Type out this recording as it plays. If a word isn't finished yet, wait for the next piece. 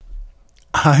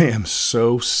I am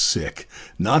so sick,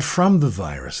 not from the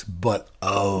virus, but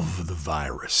of the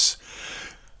virus.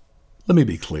 Let me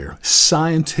be clear.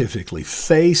 Scientifically,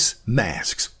 face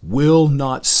masks will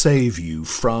not save you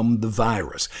from the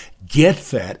virus. Get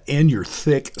that in your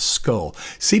thick skull.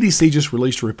 CDC just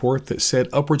released a report that said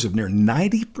upwards of near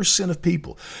 90% of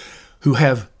people who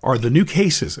are the new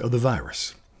cases of the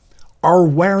virus are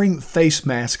wearing face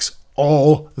masks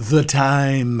all the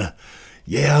time.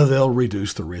 Yeah, they'll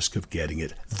reduce the risk of getting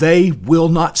it. They will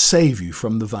not save you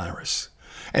from the virus.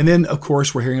 And then, of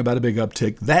course, we're hearing about a big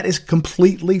uptick. That is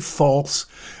completely false.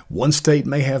 One state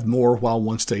may have more while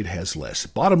one state has less.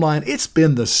 Bottom line, it's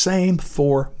been the same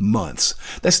for months.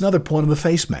 That's another point of the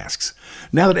face masks.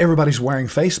 Now that everybody's wearing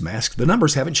face masks, the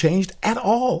numbers haven't changed at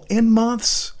all in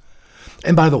months.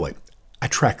 And by the way, I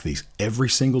track these every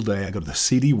single day. I go to the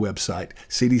CDC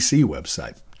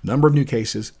website. Number of new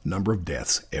cases, number of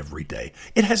deaths every day.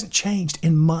 It hasn't changed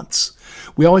in months.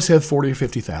 We always have 40 or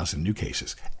 50,000 new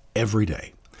cases every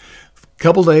day.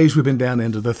 Couple days we've been down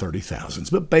into the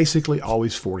 30,000s, but basically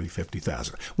always 40,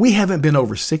 50,000. We haven't been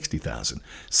over 60,000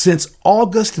 since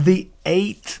August the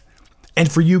 8th.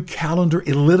 And for you calendar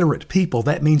illiterate people,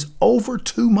 that means over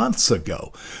 2 months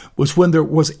ago was when there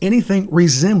was anything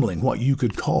resembling what you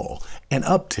could call an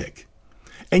uptick.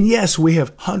 And yes, we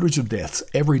have hundreds of deaths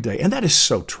every day, and that is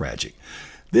so tragic.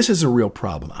 This is a real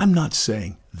problem. I'm not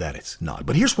saying that it's not.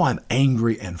 But here's why I'm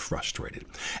angry and frustrated.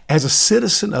 As a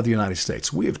citizen of the United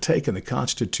States, we have taken the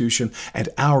Constitution and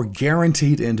our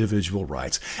guaranteed individual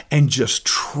rights and just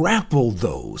trampled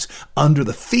those under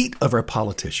the feet of our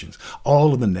politicians,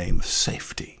 all in the name of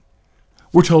safety.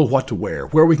 We're told what to wear,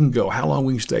 where we can go, how long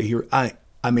we can stay here.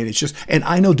 I mean, it's just, and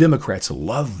I know Democrats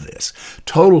love this.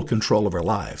 Total control of our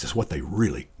lives is what they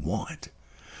really want.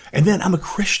 And then I'm a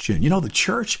Christian. The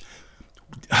church,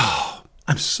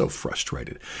 I'm so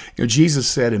frustrated. Jesus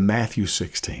said in Matthew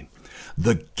 16,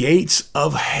 the gates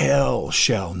of hell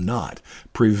shall not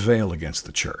prevail against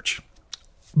the church.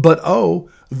 But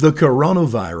the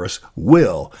coronavirus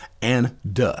will and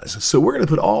does. So we're going to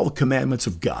put all the commandments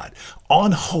of God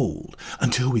on hold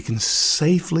until we can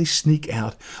safely sneak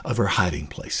out of our hiding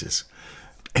places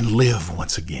and live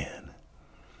once again.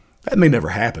 That may never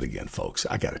happen again, folks.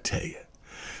 I got to tell you.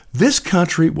 This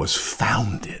country was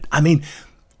founded.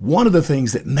 One of the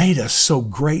things that made us so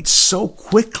great so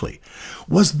quickly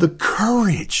was the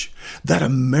courage that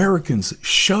Americans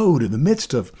showed in the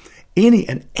midst of any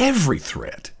and every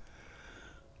threat.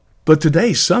 But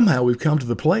today, somehow, we've come to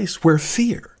the place where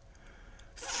fear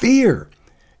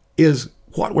is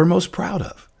what we're most proud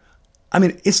of.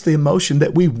 It's the emotion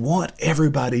that we want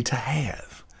everybody to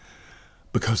have,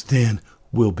 because then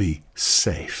we'll be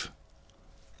safe.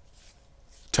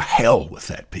 To hell with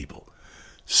that, people.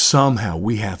 Somehow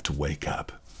we have to wake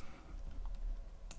up.